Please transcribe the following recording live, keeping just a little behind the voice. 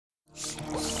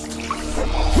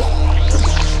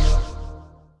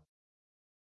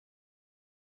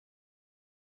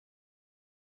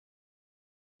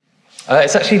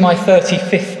It's actually my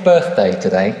 35th birthday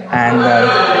today, and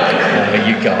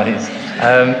you guys.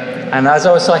 And as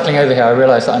I was cycling over here, I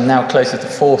realised that I'm now closer to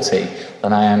 40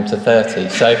 than I am to 30.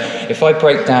 So if I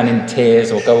break down in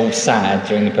tears or go all sad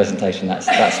during the presentation,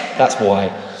 that's why.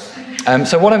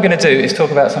 So what I'm going to do is talk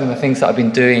about some of the things that I've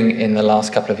been doing in the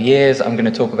last couple of years. I'm going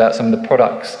to talk about some of the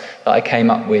products that I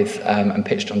came up with and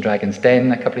pitched on Dragon's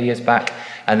Den a couple of years back.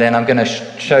 And then I'm going to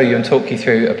show you and talk you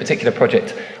through a particular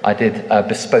project I did, a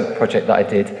bespoke project that I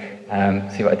did,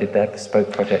 see what I did there,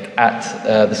 bespoke project at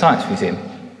the Science Museum.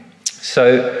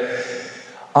 So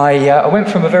I went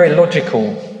from a very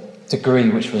logical degree,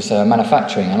 which was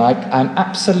manufacturing, and I'm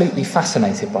absolutely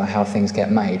fascinated by how things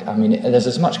get made. I mean, there's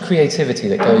as much creativity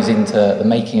that goes into the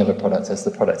making of a product as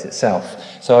the product itself.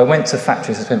 So I went to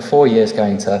factories. I spent 4 years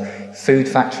going to food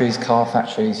factories, car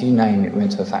factories, you name it. We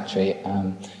went to a factory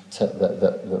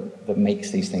that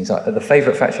makes these things. The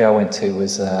favourite factory I went to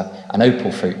was an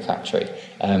opal fruit factory,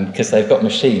 because they've got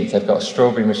machines. They've got a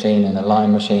strawberry machine and a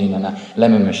lime machine and a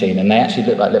lemon machine, and they actually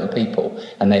look like little people,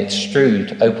 and they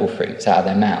extrude opal fruits out of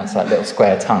their mouths like little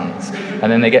square tongues,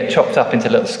 and then they get chopped up into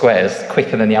little squares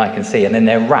quicker than the eye can see, and then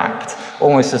they're wrapped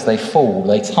almost as they fall.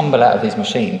 They tumble out of these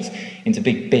machines into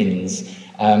big bins.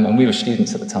 And we were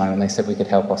students at the time, and they said we could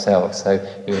help ourselves, so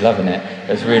we were loving it.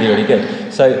 It was really, really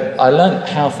good. So I learned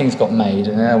how things got made,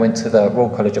 and then I went to the Royal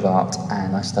College of Art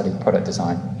and I studied product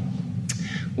design.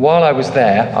 While I was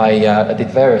there, I did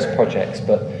various projects,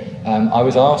 but I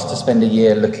was asked to spend a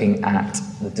year looking at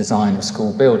the design of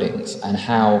school buildings and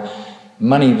how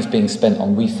money was being spent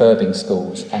on refurbing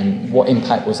schools and what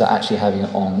impact was that actually having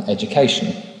on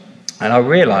education. And I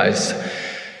realised,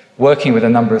 working with a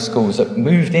number of schools that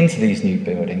moved into these new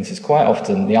buildings, is quite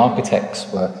often the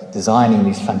architects were designing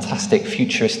these fantastic,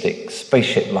 futuristic,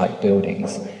 spaceship-like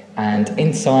buildings, and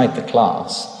inside the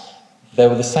class there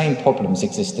were the same problems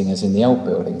existing as in the old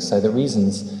buildings. So the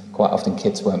reasons quite often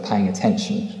kids weren't paying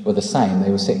attention were the same.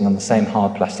 They were sitting on the same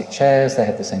hard plastic chairs, they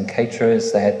had the same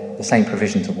caterers, they had the same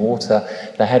provision to water,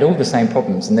 they had all the same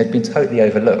problems, and they'd been totally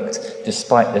overlooked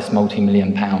despite this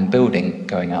multi-million-pound building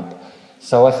going up.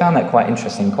 So I found that quite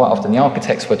interesting. Quite often the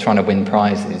architects were trying to win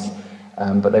prizes,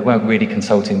 but they weren't really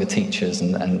consulting the teachers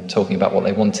and talking about what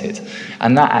they wanted.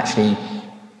 And that actually,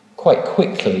 quite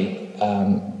quickly,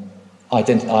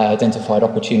 I identified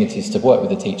opportunities to work with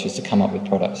the teachers to come up with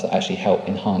products that actually help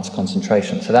enhance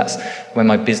concentration. So that's when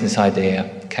my business idea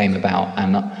came about,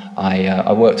 and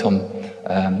I worked on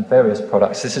various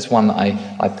products. This is one that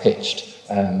I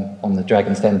pitched on the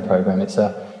Dragon's Den program. It's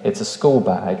a school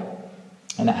bag,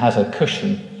 and it has a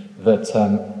cushion that's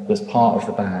part of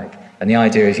the bag. And the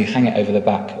idea is you hang it over the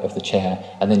back of the chair,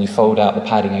 and then you fold out the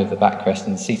padding over the backrest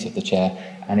and the seat of the chair,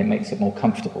 and it makes it more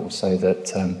comfortable so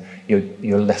that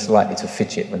you're less likely to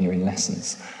fidget when you're in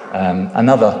lessons.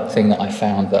 Another thing that I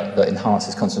found that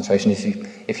enhances concentration is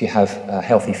if you have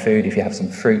healthy food, if you have some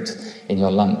fruit in your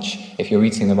lunch, if you're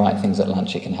eating the right things at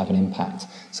lunch, it can have an impact.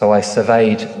 So I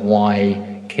surveyed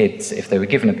why kids, if they were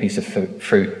given a piece of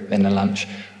fruit in their lunch,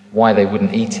 why they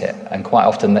wouldn't eat it. And quite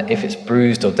often, that if it's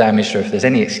bruised or damaged, or if there's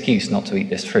any excuse not to eat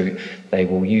this fruit, they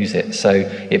will use it. So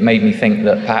it made me think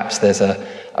that perhaps there's a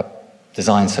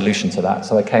design solution to that.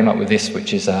 So I came up with this,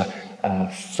 which is a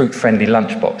fruit-friendly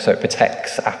lunchbox. So it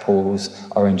protects apples,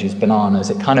 oranges, bananas.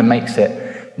 It kind of makes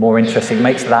it more interesting, it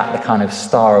makes that the kind of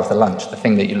star of the lunch. The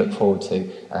thing that you look forward to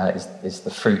is the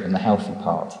fruit and the healthy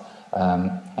part.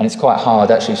 And it's quite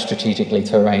hard actually strategically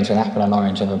to arrange an apple, an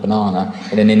orange and a banana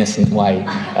in an innocent way,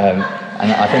 and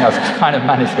I think I've kind of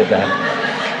managed it there.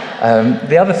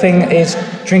 The other thing is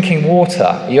drinking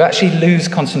water. You actually lose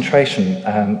concentration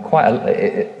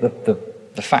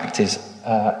the fact is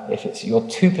if you're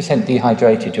 2%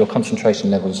 dehydrated, your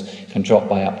concentration levels can drop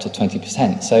by up to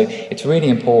 20%. So it's really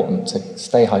important to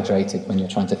stay hydrated when you're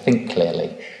trying to think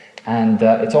clearly. And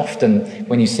it's often,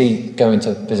 when you go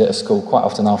to visit a school, quite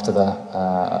often after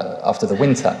the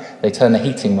winter, they turn the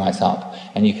heating right up,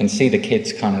 and you can see the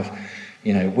kids kind of,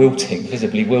 wilting,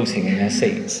 visibly wilting in their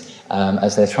seats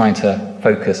as they're trying to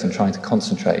focus and trying to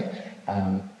concentrate.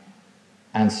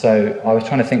 And so I was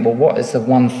trying to think, well, what is the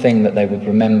one thing that they would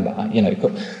remember?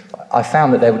 I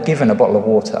found that they were given a bottle of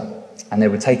water, and they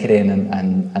would take it in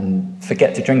and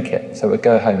forget to drink it. So it would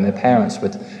go home. Their parents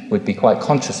would be quite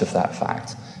conscious of that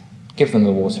fact, give them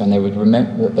the water, and they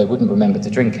wouldn't remember to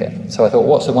drink it. So I thought,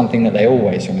 what's the one thing that they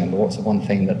always remember? What's the one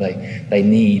thing that they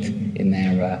need in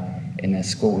their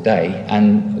school day?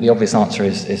 And the obvious answer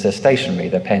is their stationery,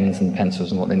 their pens and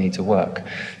pencils and what they need to work.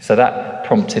 So that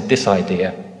prompted this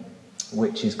idea,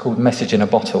 which is called Message in a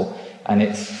Bottle, and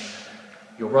it's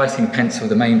your writing pencil,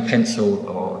 the main pencil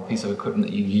or piece of equipment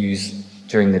that you use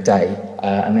during the day,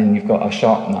 and then you've got a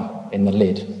sharpener in the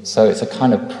lid. So it's a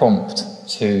kind of prompt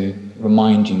to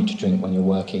remind you to drink when you're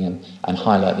working and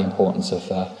highlight the importance of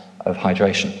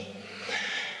hydration.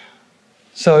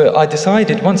 So I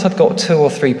decided, once I'd got 2 or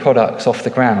 3 products off the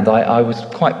ground, I was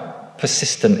quite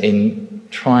persistent in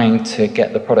trying to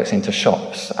get the products into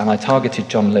shops, and I targeted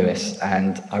John Lewis,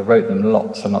 and I wrote them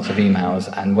lots and lots of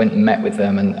emails and went and met with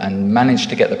them and managed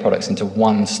to get the products into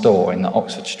one store in the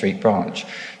Oxford Street branch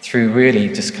through really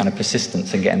just kind of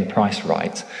persistence and getting the price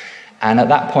right. And at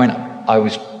that point I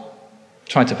was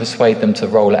trying to persuade them to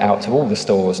roll it out to all the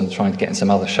stores and trying to get in some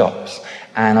other shops.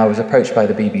 And I was approached by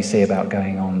the BBC about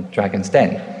going on Dragon's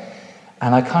Den.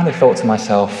 And I kind of thought to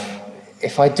myself,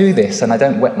 if I do this and I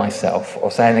don't wet myself or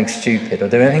say anything stupid or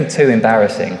do anything too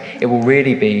embarrassing, it will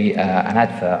really be an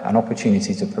advert, an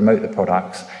opportunity to promote the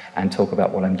products and talk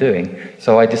about what I'm doing.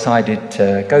 So I decided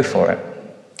to go for it.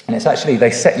 And it's actually,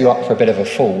 they set you up for a bit of a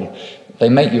fall. They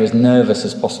make you as nervous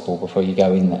as possible before you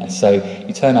go in there. So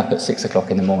you turn up at 6 o'clock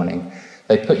in the morning.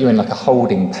 They put you in like a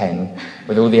holding pen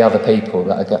with all the other people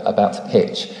that are about to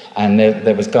pitch. And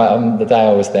there was on the day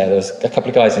I was there was a couple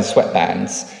of guys in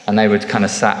sweatbands, and they were kind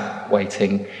of sat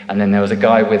waiting. And then there was a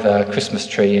guy with a Christmas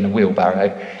tree in a wheelbarrow.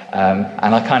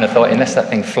 And I kind of thought, unless that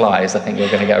thing flies, I think you're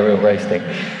going to get a real roasting.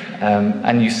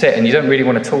 And you sit and you don't really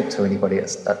want to talk to anybody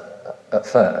at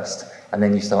first. And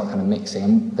then you start kind of mixing.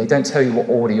 And they don't tell you what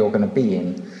order you're going to be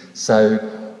in.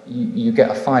 So you get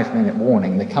a 5-minute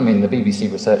warning. They come in, the BBC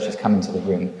researchers come into the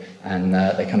room, and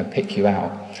they kind of pick you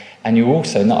out. And you're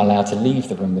also not allowed to leave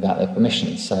the room without their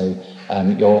permission. So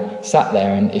you're sat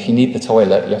there, and if you need the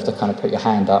toilet, you have to kind of put your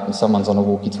hand up, and someone's on a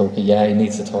walkie-talkie, yeah, he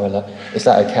needs the toilet, is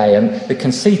that okay? And the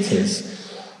conceit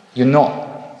is, you're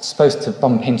not supposed to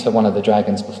bump into one of the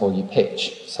dragons before you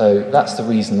pitch. So that's the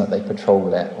reason that they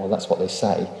patrol it, or that's what they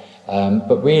say.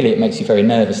 But really it makes you very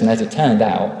nervous, and as it turned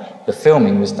out, the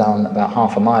filming was done about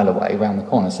half a mile away around the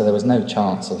corner, so there was no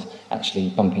chance of actually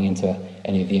bumping into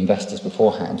any of the investors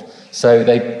beforehand. So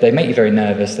they make you very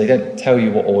nervous, they don't tell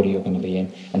you what order you're going to be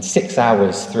in, and 6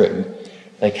 hours through,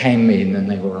 they came in and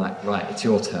they were like, right, it's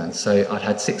your turn. So I'd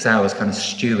had 6 hours kind of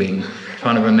stewing,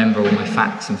 trying to remember all my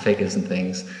facts and figures and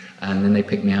things, and then they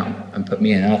picked me out and put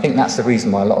me in. And I think that's the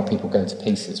reason why a lot of people go to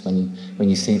pieces when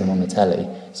you see them on the telly.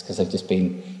 It's because they've just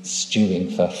been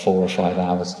stewing for 4 or 5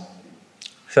 hours.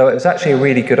 So it was actually a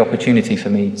really good opportunity for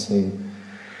me to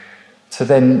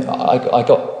then, I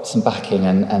got some backing,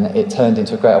 and it turned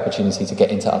into a great opportunity to get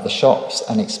into other shops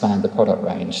and expand the product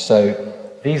range. So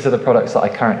these are the products that I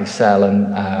currently sell,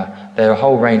 and there are a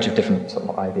whole range of different sort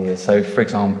of ideas. So for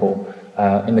example,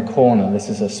 in the corner, this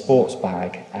is a sports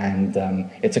bag, and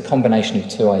it's a combination of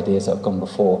 2 ideas that have gone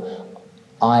before.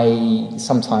 I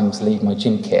sometimes leave my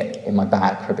gym kit in my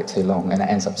bag for a bit too long, and it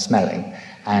ends up smelling.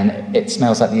 And it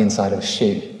smells like the inside of a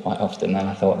shoe quite often, and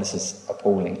I thought, this is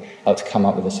appalling. I had to come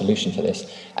up with a solution for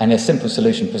this. And a simple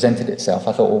solution presented itself.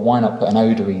 I thought, well, why not put an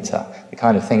odometer, the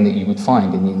kind of thing that you would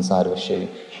find in the inside of a shoe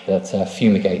that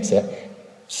fumigates it,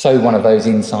 sew one of those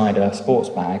inside a sports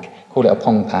bag, call it a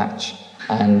pong patch,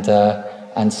 and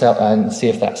see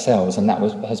if that sells. And that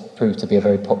has proved to be a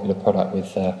very popular product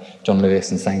with John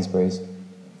Lewis and Sainsbury's.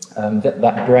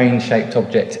 That brain-shaped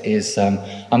object is,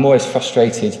 I'm always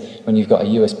frustrated when you've got a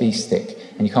USB stick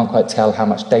and you can't quite tell how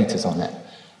much data's on it.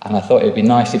 And I thought it would be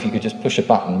nice if you could just push a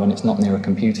button when it's not near a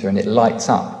computer and it lights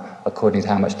up according to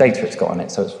how much data it's got on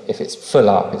it. So if it's full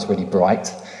up, it's really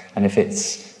bright, and if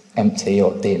it's empty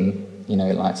or dim, you know,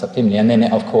 it lights up dimly. And then,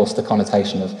 of course, the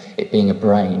connotation of it being a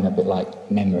brain, a bit like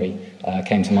memory,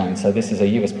 came to mind. So this is a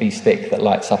USB stick that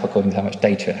lights up according to how much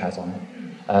data it has on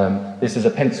it. This is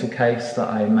a pencil case that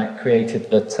I created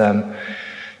that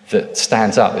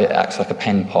stands up. It acts like a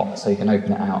pen pot, so you can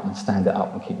open it out and stand it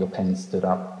up and keep your pen stood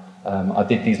up. I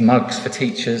did these mugs for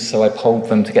teachers, so I polled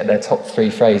them to get their top 3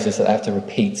 phrases that they have to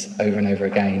repeat over and over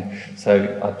again.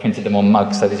 So I printed them on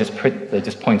mugs, so they just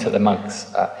point at the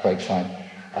mugs at break time.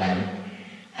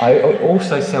 I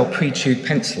also sell pre-chewed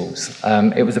pencils.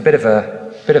 It was a bit of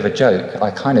a joke. I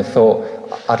kind of thought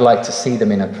I'd like to see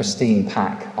them in a pristine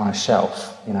pack on a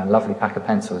shelf, you know, a lovely pack of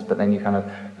pencils, but then you kind of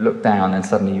look down and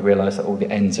suddenly you realise that all the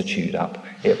ends are chewed up.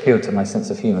 It appealed to my sense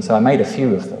of humour, so I made a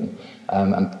few of them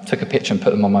and took a picture and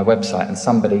put them on my website, and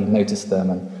somebody noticed them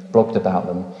and blogged about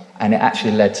them, and it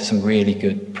actually led to some really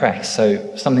good press.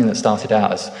 So something that started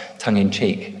out as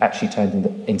tongue-in-cheek actually turned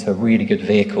into a really good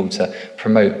vehicle to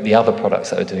promote the other products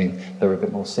that are a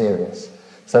bit more serious.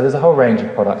 So there's a whole range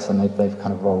of products, and they've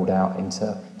kind of rolled out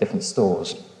into different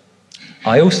stores.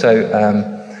 I also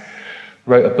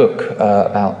wrote a book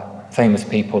about famous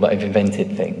people that have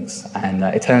invented things, and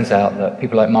it turns out that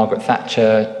people like Margaret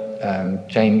Thatcher,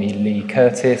 Jamie Lee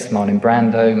Curtis, Marlon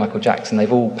Brando, Michael Jackson,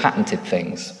 they've all patented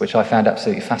things, which I found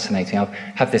absolutely fascinating. I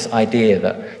have this idea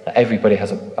that everybody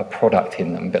has a product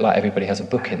in them, a bit like everybody has a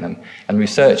book in them. And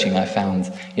researching, I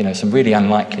found, some really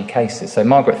unlikely cases. So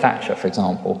Margaret Thatcher, for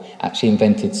example, actually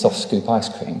invented soft scoop ice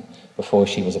cream before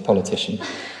she was a politician.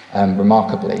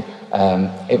 Remarkably,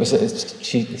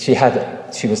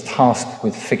 she was tasked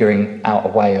with figuring out a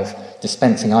way of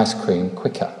dispensing ice cream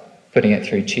quicker, putting it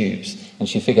through tubes, and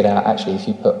she figured out actually if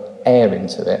you put air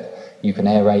into it, you can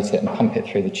aerate it and pump it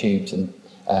through the tubes, and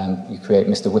you create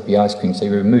Mr. Whippy ice cream. So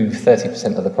you remove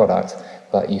 30% of the product,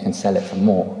 but you can sell it for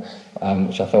more,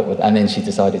 which I thought would. And then she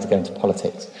decided to go into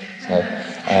politics. So,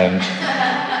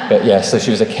 but yeah, so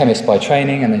she was a chemist by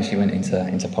training, and then she went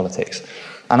into politics.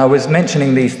 And I was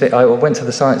mentioning these things. I went to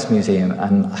the Science Museum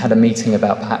and had a meeting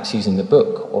about perhaps using the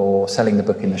book or selling the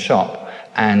book in the shop.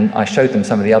 And I showed them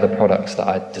some of the other products that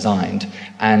I'd designed.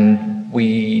 And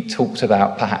we talked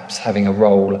about perhaps having a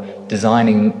role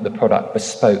designing the product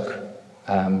Bespoke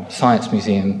Science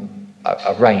Museum,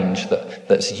 a range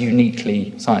that's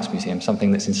uniquely Science Museum,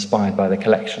 something that's inspired by the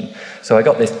collection. So I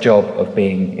got this job of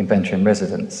being inventor in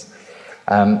residence.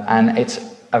 And it's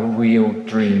a real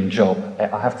dream job,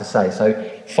 I have to say. So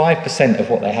 5% of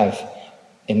what they have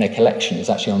in their collection is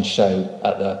actually on show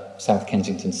at the South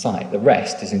Kensington site. The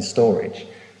rest is in storage.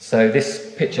 So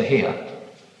this picture here,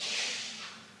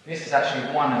 this is actually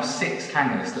one of 6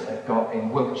 hangars that they've got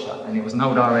in Wiltshire, and it was an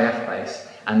old RAF base,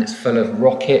 and it's full of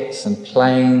rockets and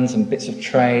planes and bits of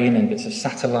train and bits of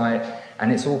satellite,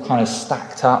 and it's all kind of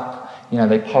stacked up.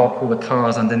 They park all the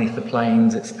cars underneath the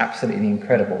planes. It's absolutely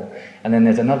incredible. And then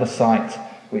there's another site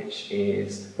which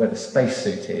is where the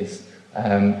spacesuit is,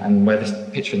 and where this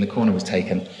picture in the corner was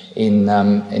taken, in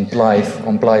Blythe,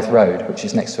 on Blythe Road, which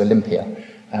is next to Olympia.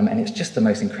 And it's just the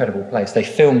most incredible place. They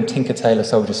filmed Tinker Tailor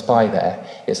Soldier Spy there.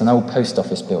 It's an old post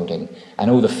office building,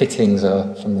 and all the fittings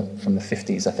are from the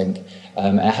 50s, I think.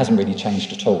 And it hasn't really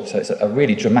changed at all. So it's a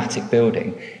really dramatic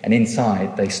building, and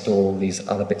inside they store all these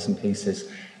other bits and pieces,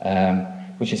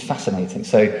 which is fascinating.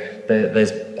 So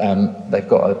they've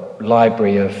got a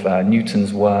library of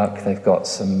Newton's work. They've got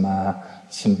some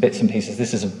bits and pieces.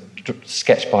 This is a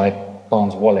sketch by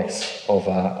Barnes Wallis of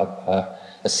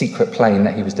a secret plane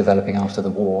that he was developing after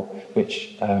the war,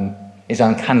 which is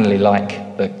uncannily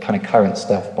like the kind of current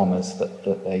stealth bombers that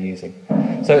they're using.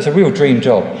 So it's a real dream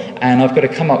job, and I've got to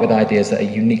come up with ideas that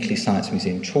are uniquely Science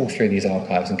Museum, trawl through these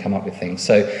archives and come up with things.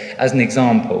 So as an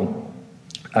example,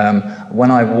 when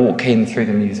I walk in through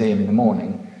the museum in the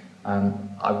morning,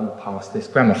 I walk past this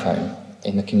gramophone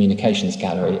in the communications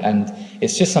gallery, and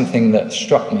it's just something that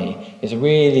struck me is a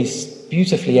really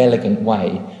beautifully elegant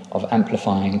way of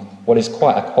amplifying what is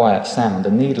quite a quiet sound.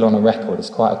 A needle on a record is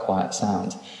quite a quiet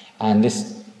sound, and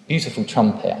this beautiful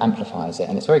trumpet amplifies it,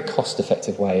 and it's a very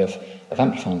cost-effective way of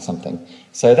amplifying something.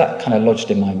 So that kind of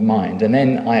lodged in my mind, and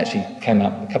then I actually came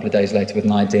up a couple of days later with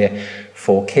an idea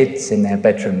for kids in their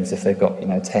bedrooms, if they've got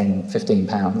 10, 15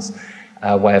 pounds,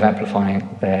 a way of amplifying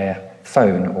their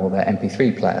phone or their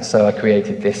MP3 player. So I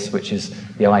created this, which is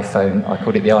the iPhone. I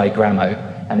called it the iGrammo,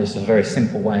 and it's a very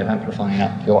simple way of amplifying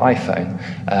up your iPhone.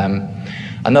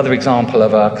 Another example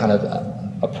of a kind of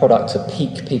a product to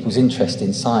pique people's interest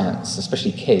in science,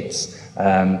 especially kids. What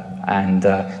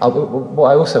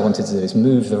I also wanted to do is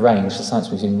move the range, the Science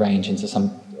Museum range, into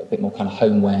a bit more kind of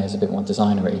homewares, a bit more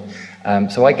designery.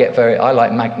 So I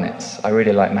like magnets. I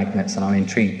really like magnets, and I'm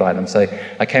intrigued by them. So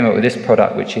I came up with this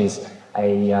product, which is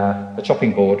a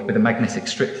chopping board with a magnetic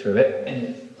strip through it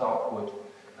in dark wood.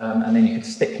 And then you can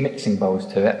stick mixing bowls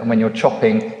to it, and when you're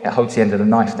chopping, it holds the end of the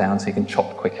knife down so you can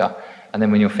chop quicker. And then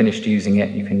when you're finished using it,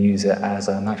 you can use it as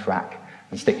a knife rack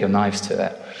and stick your knives to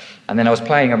it. And then I was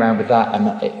playing around with that, and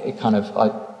I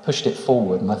pushed it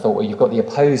forward, and I thought, well, you've got the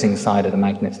opposing side of the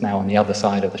magnets now on the other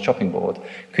side of the chopping board.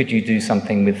 Could you do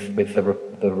something with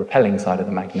the repelling side of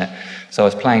the magnet? So I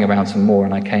was playing around some more,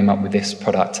 and I came up with this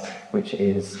product, which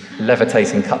is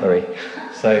levitating cutlery.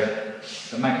 So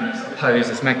the magnets oppose,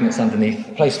 there's magnets underneath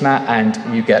the placemat, and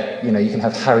you can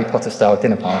have Harry Potter style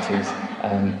dinner parties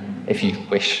if you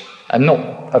wish. And not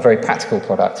a very practical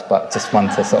product, but just one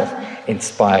to sort of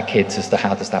inspire kids as to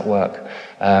how does that work.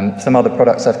 Some other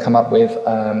products I've come up with.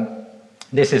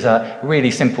 This is a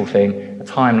really simple thing, a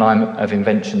timeline of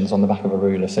inventions on the back of a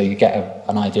ruler, so you get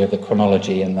an idea of the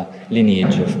chronology and the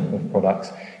lineage of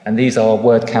products. And these are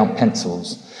word count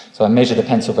pencils. So I measured the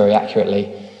pencil very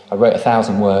accurately. I wrote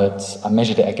 1,000 words. I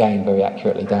measured it again very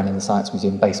accurately down in the Science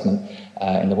Museum basement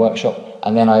in the workshop.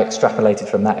 And then I extrapolated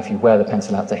from that. If you wear the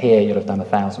pencil out to here, you'll have done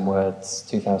 1,000 words,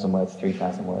 2,000 words,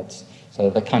 3,000 words. So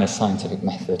the kind of scientific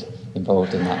method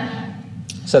involved in that.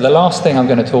 So the last thing I'm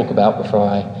going to talk about before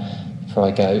before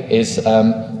I go, is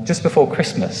just before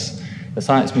Christmas, the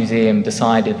Science Museum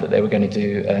decided that they were going to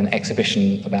do an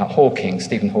exhibition about Hawking,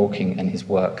 Stephen Hawking and his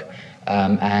work.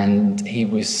 And he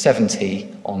was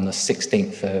 70 on the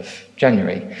 16th of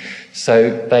January.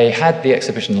 So they had the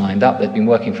exhibition lined up, they'd been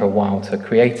working for a while to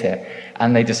create it,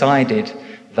 and they decided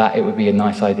that it would be a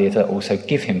nice idea to also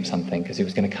give him something, because he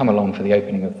was going to come along for the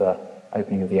opening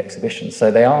of the exhibition.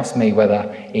 So they asked me whether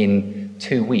in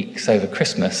 2 weeks over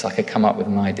Christmas I could come up with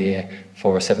an idea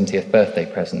for a 70th birthday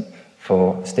present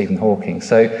for Stephen Hawking.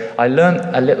 So I learned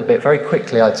a little bit very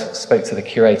quickly. I spoke to the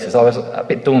curators. I was a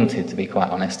bit daunted, to be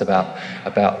quite honest,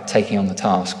 about taking on the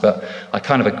task, but I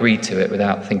kind of agreed to it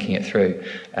without thinking it through.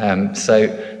 So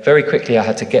very quickly I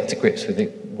had to get to grips with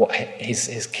what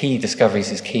his key discoveries,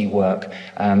 his key work,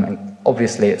 and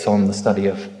obviously it's on the study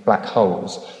of black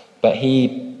holes, but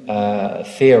he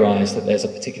theorized that there's a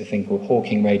particular thing called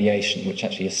Hawking radiation, which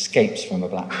actually escapes from a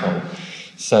black hole.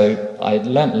 So I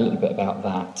learned a little bit about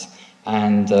that,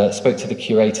 and spoke to the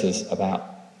curators about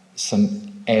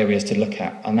some areas to look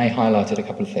at, and they highlighted a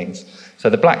couple of things. So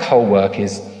the black hole work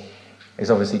is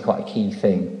obviously quite a key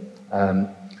thing.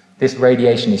 This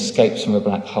radiation escapes from a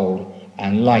black hole,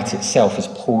 and light itself is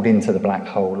pulled into the black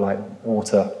hole like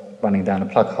water running down a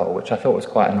plug hole, which I thought was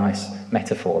quite a nice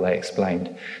metaphor they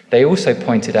explained. They also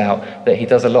pointed out that he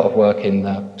does a lot of work in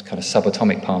kind of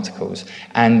subatomic particles,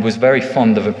 and was very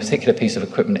fond of a particular piece of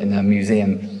equipment in the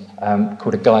museum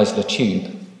called a Geissler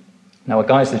tube. Now, a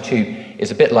Geissler tube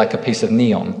is a bit like a piece of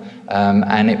neon,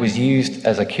 and it was used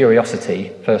as a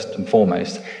curiosity, first and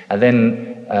foremost, and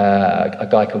then a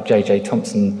guy called J.J.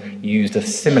 Thomson used a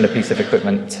similar piece of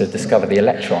equipment to discover the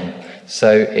electron.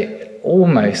 So it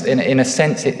almost, in a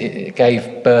sense, it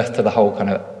gave birth to the whole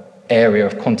kind of area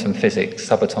of quantum physics,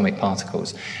 subatomic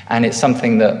particles, and it's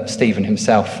something that Stephen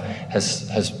himself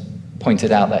has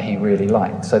pointed out that he really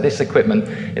liked. So this equipment,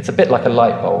 it's a bit like a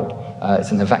light bulb.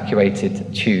 It's an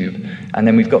evacuated tube, and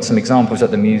then we've got some examples at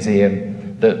the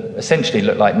museum that essentially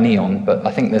look like neon, but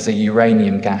I think there's a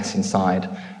uranium gas inside.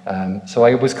 So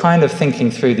I was kind of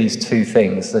thinking through these two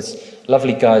things. There's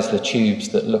lovely Geissler tubes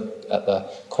that look at the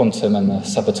quantum and the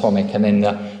subatomic, and then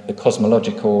the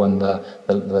cosmological and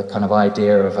the kind of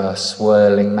idea of a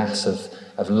swirling mass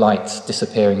of light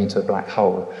disappearing into a black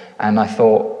hole. And I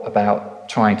thought about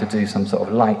trying to do some sort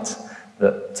of light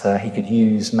that he could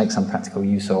use, make some practical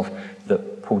use of,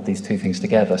 that pulled these two things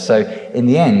together. So in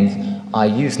the end, I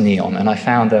used neon, and I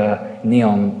found a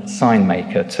neon sign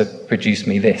maker to produce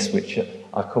me this, which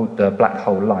I called the black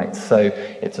hole light. So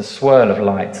it's a swirl of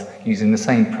light using the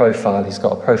same profile. He's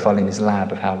got a profile in his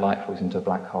lab of how light falls into a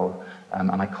black hole,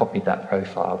 and I copied that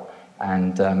profile.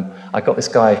 And I got this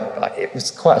guy. It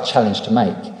was quite a challenge to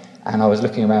make, and I was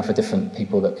looking around for different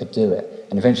people that could do it.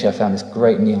 And eventually I found this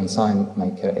great neon sign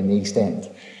maker in the East End,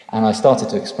 and I started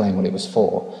to explain what it was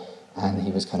for. And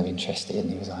he was kind of interested, and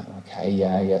he was like, okay,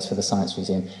 yeah, it's for the Science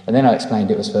Museum. And then I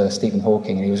explained it was for Stephen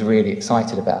Hawking, and he was really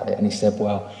excited about it. And he said,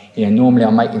 well, normally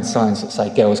I'm making signs that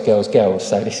say girls, girls, girls,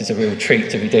 so this is a real treat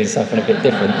to be doing something a bit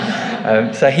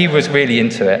different. So he was really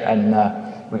into it, and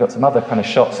we got some other kind of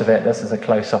shots of it. This is a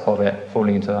close-up of it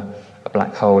falling into a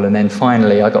black hole. And then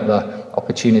finally I got the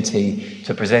opportunity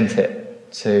to present it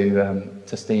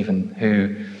to Stephen,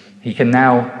 who he can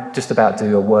now just about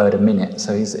do a word a minute,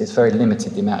 so it's very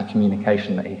limited the amount of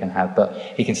communication that he can have, but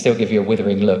he can still give you a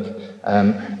withering look.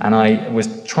 And I was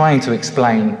trying to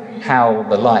explain how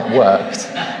the light worked,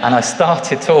 and I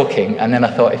started talking, and then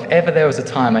I thought, if ever there was a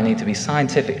time I need to be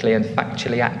scientifically and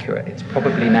factually accurate, it's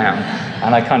probably now.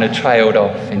 And I kind of trailed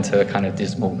off into a kind of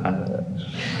dismal kind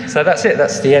of... So that's it,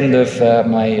 that's the end of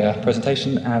my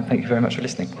presentation, and thank you very much for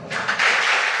listening.